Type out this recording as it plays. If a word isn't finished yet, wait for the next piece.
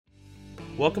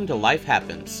Welcome to Life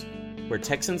Happens, where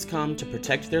Texans come to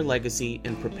protect their legacy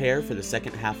and prepare for the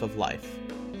second half of life.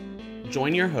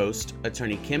 Join your host,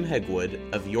 Attorney Kim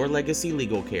Hegwood of Your Legacy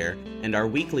Legal Care, and our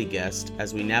weekly guest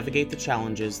as we navigate the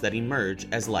challenges that emerge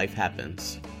as life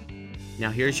happens.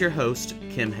 Now here's your host,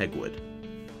 Kim Hegwood.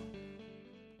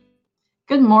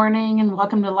 Good morning and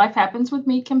welcome to Life Happens with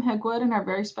me, Kim Hegwood, and our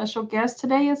very special guest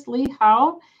today is Lee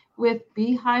Howe with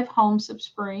Beehive Homes of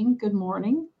Spring. Good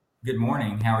morning. Good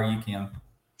morning. How are you, Kim?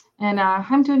 And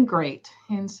I'm doing great.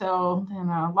 And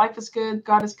life is good.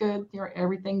 God is good.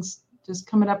 Everything's just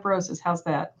coming up roses. How's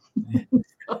that?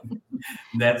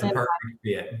 That's a perfect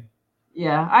fit.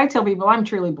 Yeah, I tell people I'm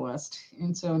truly blessed.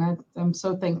 And I'm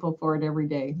so thankful for it every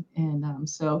day.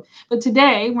 But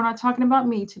today we're not talking about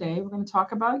me today. We're going to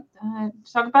talk about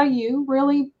you,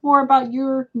 really more about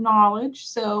your knowledge.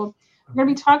 So we're going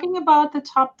to be talking about the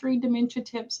top 3 dementia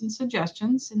tips and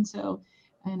suggestions.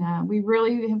 We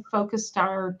really have focused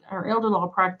our elder law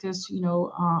practice,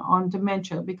 on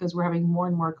dementia because we're having more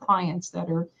and more clients that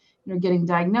are, getting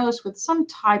diagnosed with some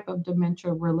type of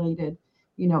dementia-related,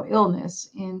 illness.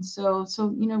 And so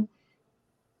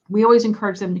we always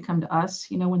encourage them to come to us,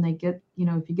 when they get,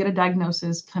 if you get a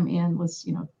diagnosis, come in, let's,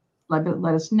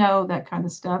 let us know, that kind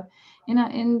of stuff.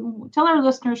 And tell our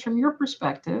listeners from your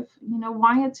perspective,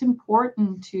 why it's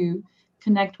important to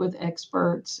connect with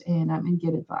experts and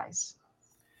get advice.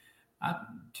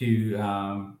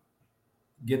 To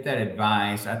get that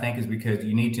advice, I think is because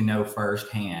you need to know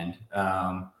firsthand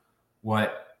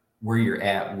where you're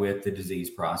at with the disease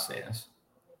process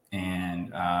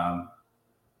and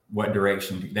what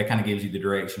direction. That kind of gives you the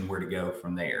direction where to go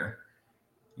from there.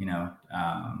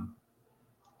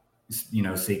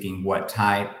 Seeking what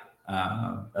type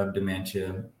of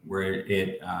dementia, where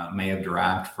it may have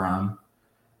derived from,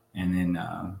 and then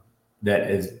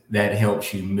that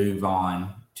helps you move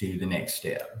on to the next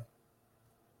step.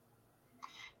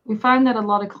 We find that a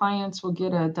lot of clients will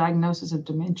get a diagnosis of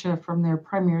dementia from their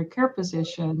primary care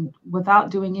physician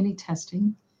without doing any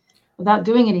testing, without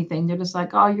doing anything. They're just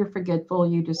like, oh, you're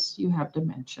forgetful. You have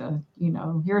dementia.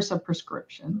 Here's a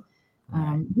prescription.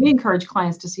 We encourage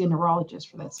clients to see a neurologist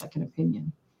for that second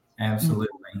opinion.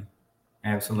 Absolutely.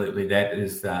 Absolutely.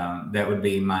 That would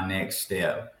be my next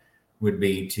step, would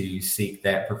be to seek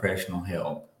that professional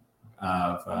help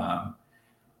of,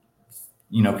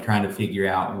 trying to figure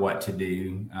out what to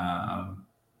do.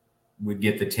 We'd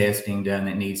get the testing done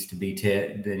that needs to be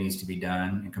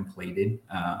done and completed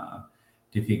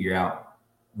to figure out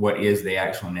what is the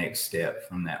actual next step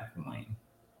from that point.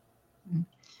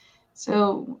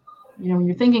 So, when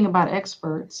you're thinking about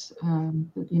experts,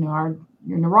 your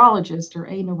neurologist or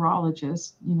a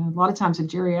neurologist, a lot of times a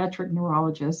geriatric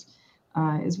neurologist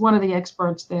is one of the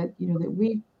experts that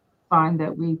we find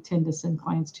that we tend to send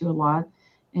clients to a lot.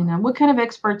 And what kind of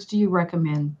experts do you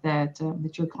recommend that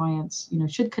your clients,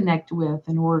 should connect with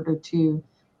in order to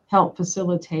help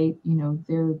facilitate,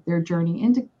 their journey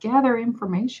and to gather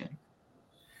information?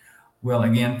 Well,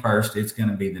 again, first, it's going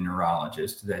to be the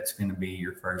neurologist. That's going to be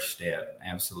your first step.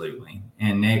 Absolutely.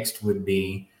 And next would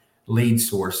be lead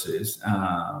sources,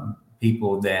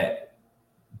 people that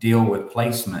deal with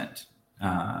placement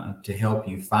to help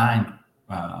you find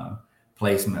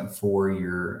placement for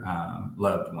your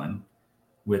loved one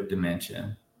with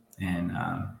dementia. And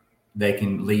they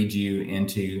can lead you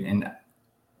into, and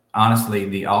honestly,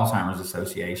 the Alzheimer's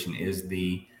Association is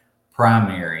the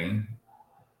primary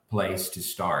place to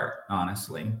start,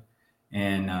 honestly.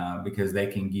 And because they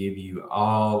can give you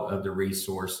all of the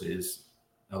resources,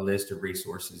 a list of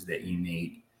resources that you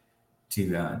need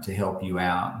to help you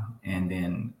out. And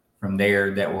then from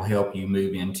there, that will help you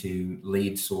move into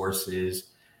lead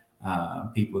sources,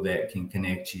 people that can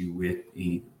connect you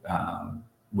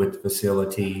with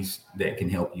facilities that can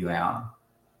help you out.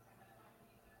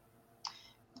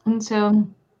 And so,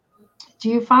 do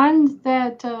you find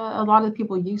that a lot of the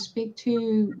people you speak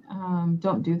to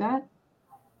don't do that?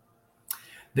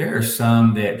 There are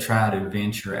some that try to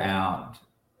venture out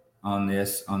on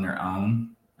this on their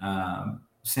own,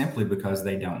 simply because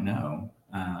they don't know.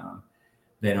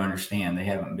 They don't understand. They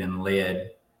haven't been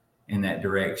led in that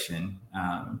direction,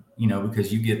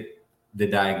 because you get the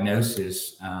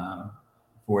diagnosis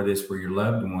for your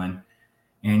loved one,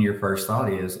 and your first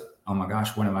thought is, oh my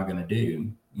gosh, what am I going to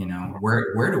do?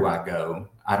 Where do I go?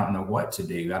 I don't know what to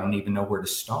do. I don't even know where to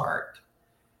start.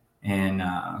 And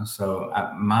so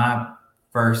my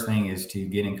first thing is to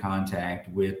get in contact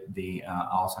with the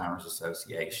Alzheimer's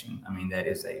Association. I mean, that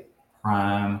is a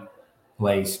prime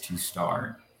place to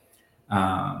start.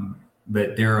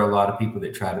 But there are a lot of people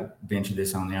that try to venture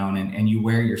this on their own, and you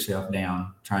wear yourself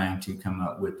down trying to come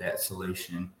up with that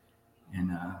solution.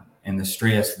 And the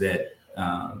stress that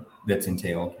that's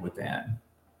entailed with that.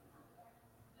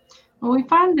 Well, we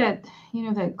find that,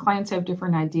 that clients have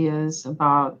different ideas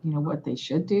about, what they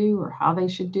should do or how they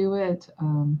should do it.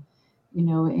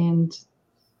 And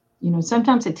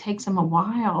sometimes it takes them a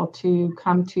while to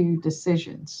come to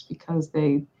decisions because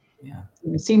they Yeah.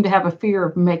 seem to have a fear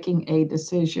of making a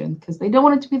decision because they don't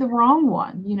want it to be the wrong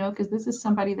one, because this is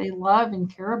somebody they love and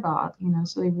care about,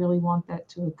 so they really want that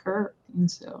to occur. And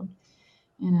so,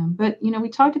 but, we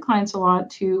talk to clients a lot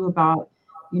too about,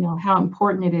 how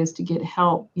important it is to get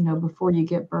help, before you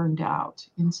get burned out.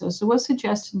 And so what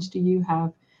suggestions do you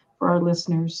have for our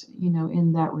listeners,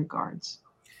 in that regards?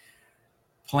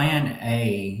 Plan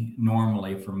A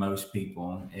normally for most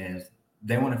people is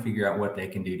they want to figure out what they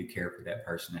can do to care for that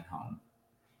person at home.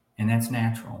 And that's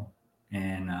natural.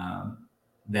 And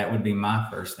that would be my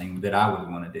first thing that I would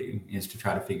want to do is to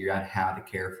try to figure out how to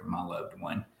care for my loved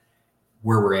one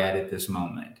where we're at this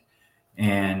moment.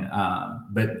 And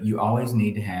but you always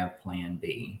need to have plan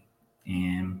B.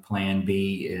 And plan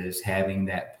B is having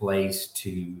that place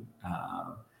to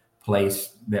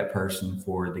place that person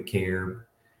for the care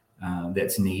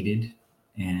that's needed,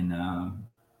 and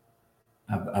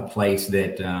a place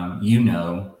that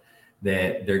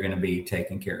that they're going to be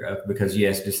taken care of. Because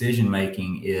yes, decision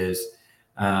making is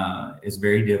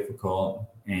very difficult,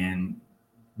 and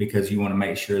because you want to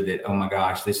make sure that, oh my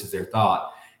gosh, this is their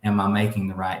thought. Am I making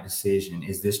the right decision?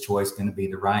 Is this choice going to be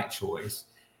the right choice?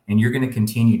 And you're going to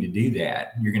continue to do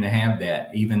that. You're going to have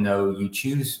that, even though you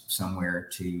choose somewhere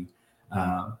to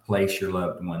place your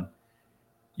loved one.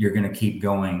 You're going to keep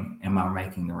going. Am I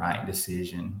making the right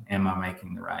decision? Am I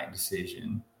making the right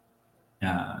decision?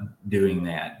 Doing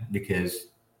that because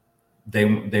they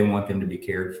want them to be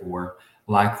cared for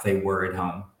like they were at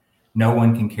home. No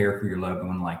one can care for your loved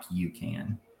one like you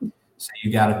can. So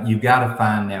you've got to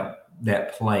find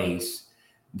that place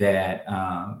that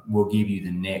will give you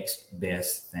the next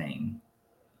best thing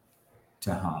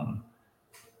to home.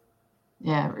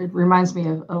 Yeah, it reminds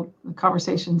me of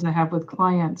conversations I have with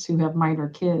clients who have minor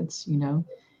kids. You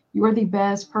are the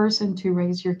best person to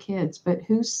raise your kids, but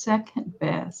who's second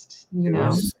best?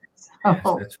 Yes,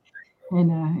 that's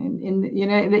And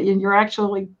you're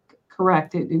actually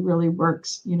correct. It really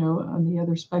works, on the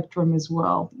other spectrum as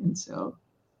well. And so,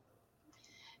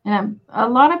 and a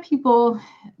lot of people,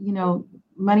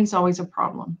 money's always a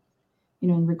problem,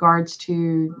 in regards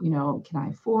to, can I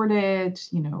afford it?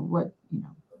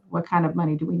 What kind of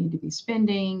money do we need to be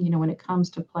spending, when it comes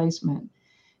to placement?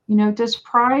 Does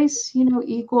price,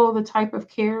 equal the type of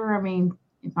care? I mean,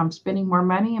 if I'm spending more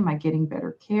money, am I getting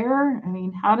better care? I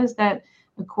mean, how does that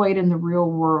equate in the real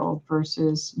world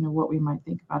versus, what we might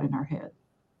think about in our head?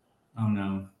 Oh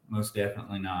no, most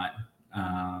definitely not.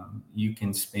 You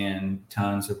can spend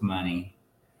tons of money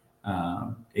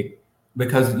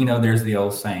because there's the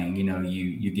old saying,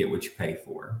 you get what you pay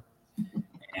for,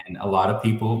 and a lot of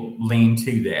people lean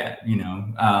to that,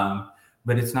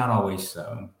 but it's not always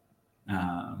so.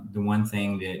 The one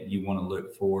thing that you want to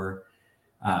look for,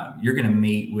 you're going to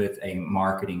meet with a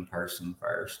marketing person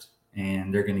first,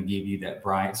 and they're going to give you that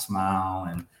bright smile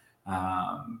and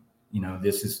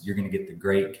you're going to get the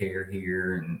great care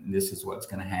here, and this is what's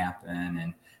going to happen,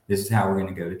 and this is how we're going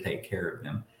to go to take care of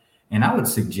them. And I would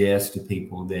suggest to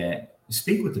people that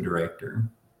speak with the director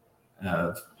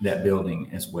of that building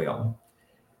as well.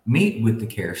 Meet with the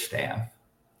care staff.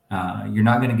 You're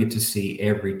not going to get to see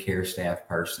every care staff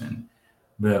person,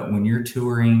 but when you're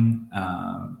touring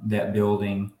that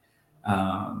building,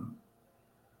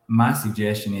 my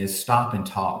suggestion is stop and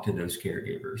talk to those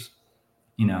caregivers.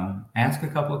 Ask a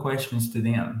couple of questions to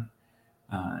them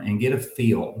and get a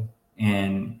feel.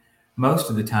 And most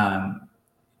of the time,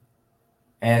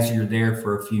 as you're there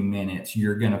for a few minutes,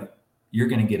 you're gonna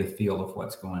get a feel of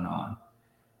what's going on,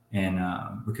 and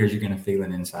because you're gonna feel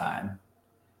it inside,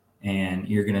 and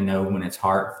you're gonna know when it's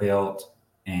heartfelt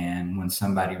and when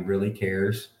somebody really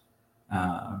cares.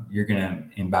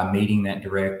 And by meeting that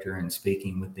director and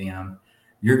speaking with them,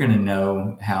 you're gonna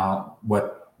know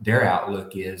what their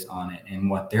outlook is on it and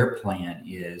what their plan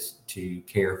is to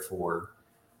care for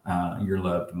your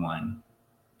loved one.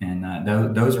 And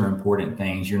those are important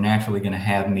things. You're naturally going to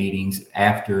have meetings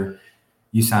after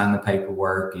you sign the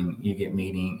paperwork and you get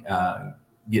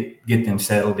them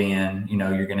settled in.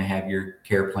 You're going to have your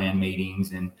care plan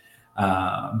meetings and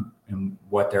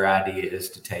what their idea is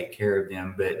to take care of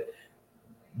them. But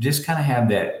just kind of have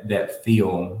that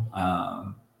feel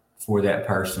for that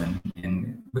person,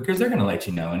 and because they're going to let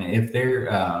you know. And if they're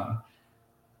a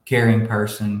caring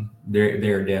person,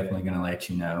 they're definitely going to let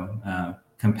you know.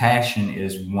 Compassion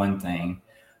is one thing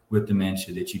with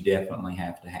dementia that you definitely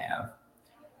have to have.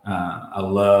 A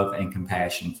love and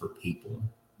compassion for people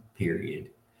period.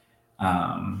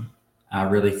 I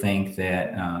really think that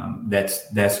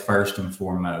that's first and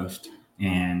foremost.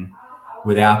 And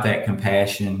without that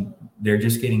compassion, they're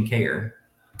just getting care.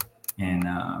 And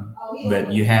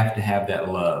but you have to have that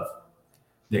love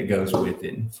that goes with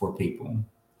it for people.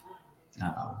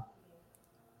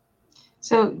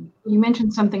 So you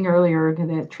mentioned something earlier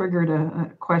that triggered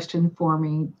a question for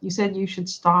me. You said you should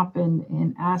stop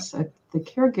and ask the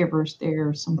caregivers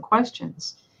there some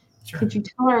questions. Sure. Could you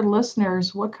tell our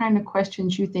listeners what kind of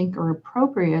questions you think are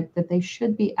appropriate that they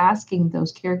should be asking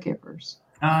those caregivers?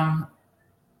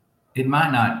 It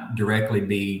might not directly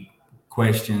be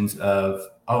questions of,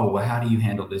 oh, well, how do you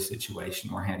handle this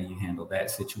situation, or how do you handle that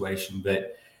situation?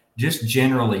 But just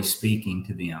generally speaking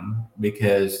to them,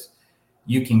 because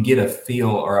you can get a feel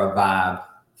or a vibe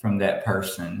from that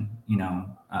person.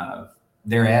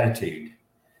 Their attitude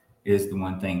is the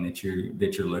one thing that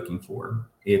you're looking for.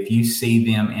 If you see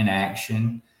them in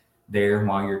action there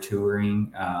while you're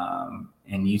touring,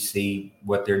 and you see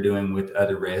what they're doing with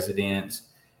other residents,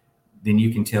 then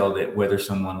you can tell that whether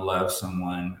someone loves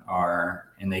someone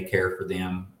and they care for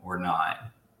them or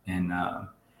not. And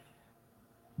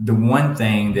the one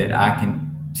thing that I can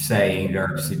say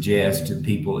or suggest to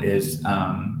people is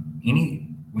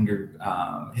when you're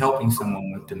helping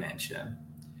someone with dementia,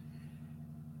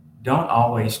 don't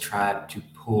always try to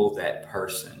pull that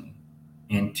person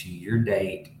into your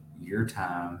date, your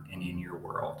time, and in your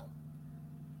world.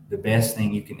 The best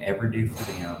thing you can ever do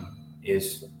for them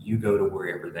is you go to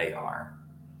wherever they are,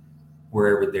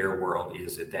 wherever their world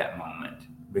is at that moment,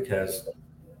 because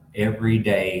every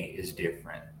day is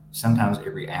different. Sometimes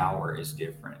every hour is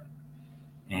different.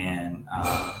 And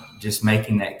just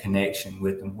making that connection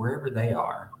with them wherever they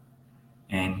are,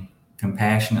 and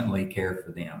compassionately care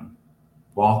for them,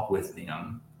 walk with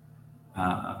them.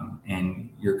 And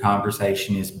your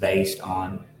conversation is based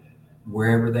on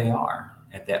wherever they are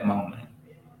at that moment.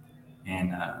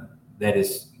 And that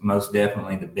is most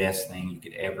definitely the best thing you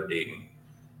could ever do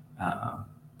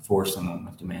for someone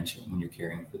with dementia when you're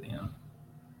caring for them.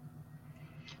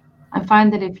 I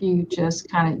find that if you just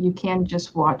you can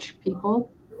just watch people,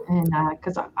 and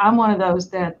because I'm one of those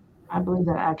that I believe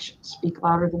that actions speak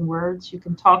louder than words. You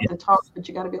can talk the talk, but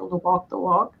you got to be able to walk the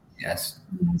walk. Yes.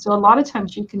 And so a lot of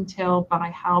times you can tell by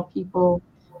how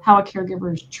a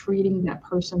caregiver is treating that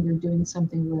person they're doing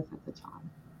something with at the time.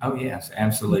 Oh, yes,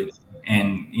 absolutely.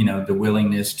 And, the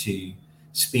willingness to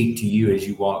speak to you as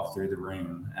you walk through the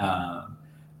room.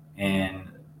 And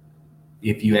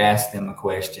if you ask them a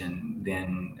question,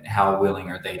 then how willing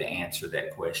are they to answer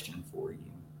that question for you?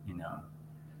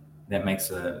 That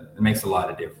makes a lot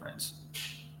of difference,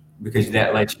 because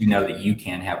that lets you know that you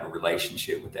can have a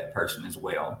relationship with that person as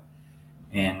well.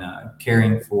 And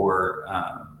caring for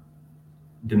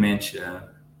dementia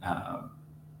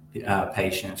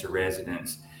patients or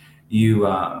residents,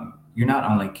 you're not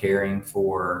only caring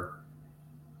for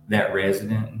that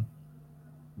resident,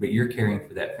 but you're caring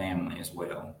for that family as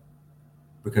well,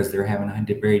 because they're having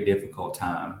a very difficult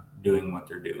time doing what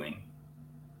they're doing.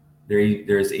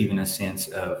 There's even a sense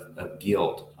of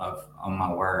guilt oh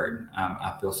my word,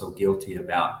 I feel so guilty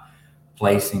about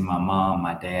placing my mom,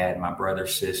 my dad, my brother,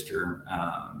 sister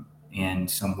in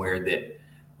somewhere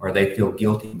or they feel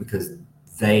guilty because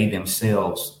they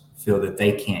themselves feel that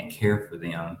they can't care for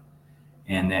them.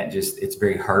 And that it's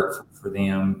very hurtful for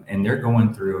them, and they're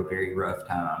going through a very rough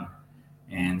time.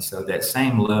 And so that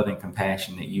same love and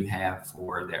compassion that you have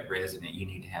for that resident, you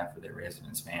need to have for that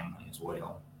resident's family as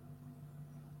well.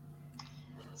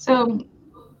 So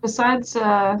besides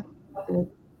the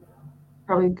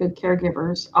probably good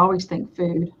caregivers, always think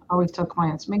food, always tell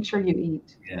clients, make sure you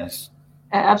eat. Yes.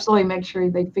 Absolutely make sure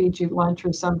they feed you lunch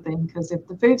or something, because if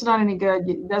the food's not any good,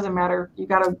 it doesn't matter. You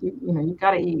gotta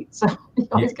eat. So you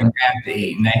have to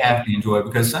eat, and they have to enjoy it,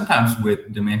 because sometimes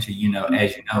with dementia,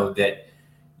 as you know, that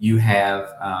you have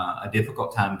a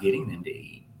difficult time getting them to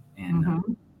eat. And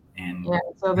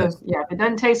if it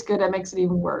doesn't taste good, that makes it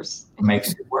even worse.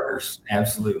 Makes it worse.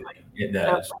 Absolutely. It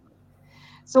does.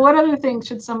 So what other things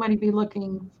should somebody be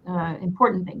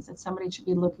important things that somebody should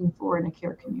be looking for in a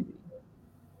care community?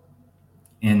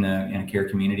 In a care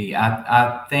community,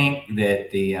 I think that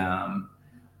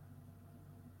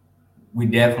we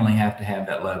definitely have to have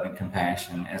that love and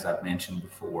compassion, as I've mentioned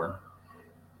before.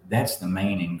 That's the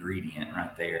main ingredient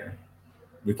right there,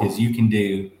 because you can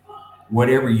do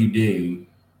whatever you do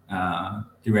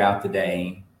throughout the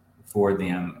day for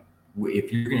them.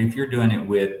 If you're doing it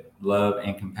with love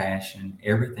and compassion,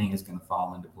 everything is going to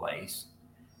fall into place,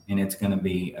 and it's going to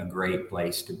be a great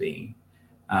place to be.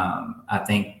 I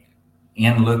think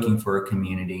in looking for a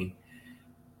community,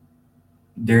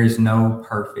 there's no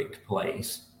perfect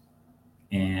place.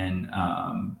 And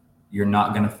you're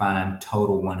not going to find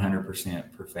total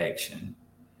 100% perfection,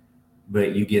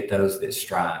 but you get those that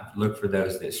strive. Look for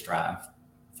those that strive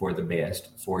for the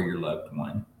best for your loved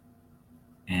one,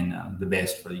 and the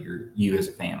best for you as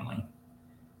a family.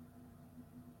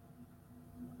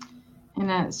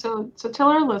 And so tell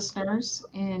our listeners,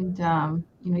 and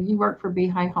you work for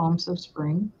Beehive Homes of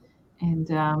Spring, and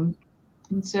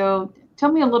so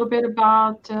tell me a little bit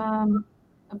about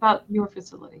your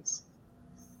facilities.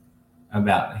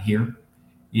 About here,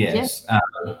 Yes.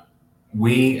 yes,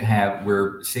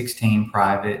 we're 16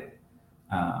 private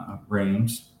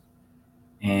rooms,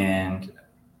 and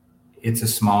it's a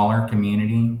smaller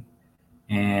community.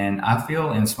 And I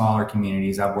feel in smaller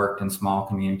communities, I've worked in small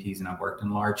communities and I've worked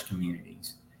in large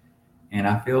communities. And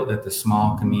I feel that the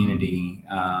small community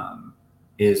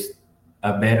is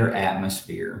a better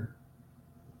atmosphere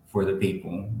for the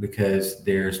people because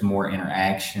there's more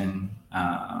interaction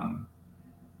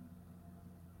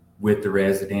with the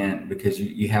resident, because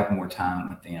you have more time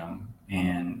with them,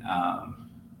 and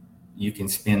you can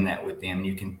spend that with them.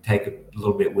 You can take a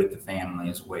little bit with the family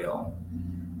as well.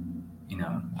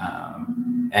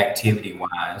 Activity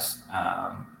wise,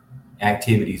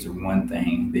 activities are one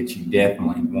thing that you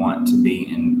definitely want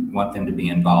them to be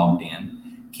involved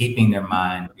in, keeping their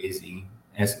mind busy,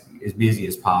 as busy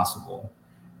as possible.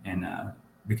 And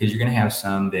because you're going to have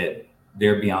some that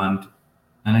they're beyond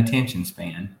an attention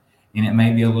span, and it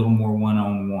may be a little more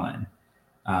one-on-one,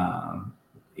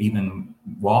 even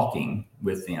walking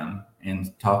with them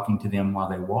and talking to them while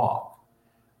they walk,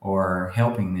 or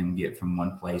helping them get from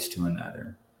one place to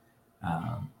another,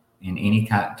 in any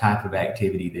type of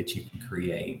activity that you can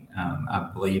create. I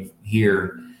believe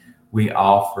here we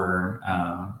offer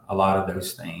a lot of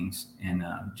those things, and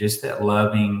just that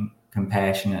loving,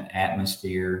 compassionate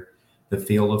atmosphere, the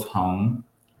feel of home,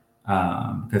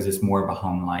 because it's more of a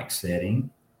home-like setting.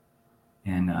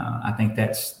 And I think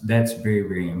that's very,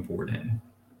 very important.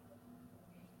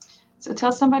 So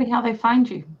tell somebody how they find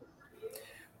you.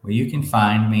 Well, you can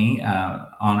find me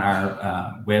on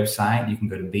our website. You can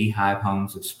go to Beehive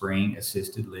Homes of Spring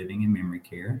Assisted Living and Memory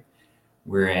Care.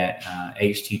 We're at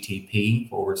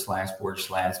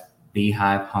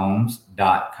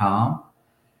http://beehivehomes.com.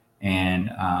 And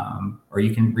or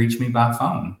you can reach me by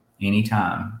phone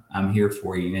anytime. I'm here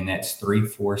for you. And that's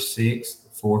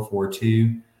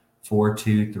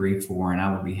 346-442-4234. And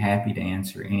I would be happy to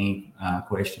answer any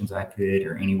questions I could,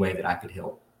 or any way that I could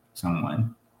help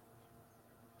someone.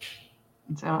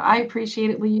 So I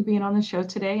appreciate you being on the show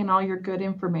today and all your good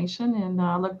information, and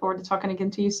I look forward to talking again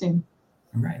to you soon.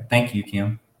 All right. Thank you,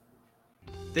 Kim.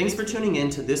 Thanks for tuning in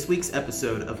to this week's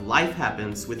episode of Life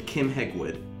Happens with Kim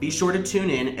Hegwood. Be sure to tune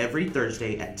in every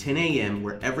Thursday at 10 a.m.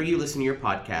 wherever you listen to your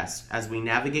podcast as we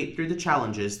navigate through the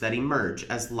challenges that emerge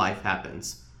as life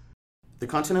happens. The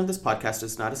content of this podcast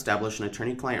does not establish an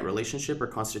attorney-client relationship or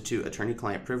constitute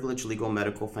attorney-client privilege, legal,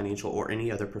 medical, financial, or any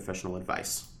other professional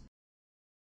advice.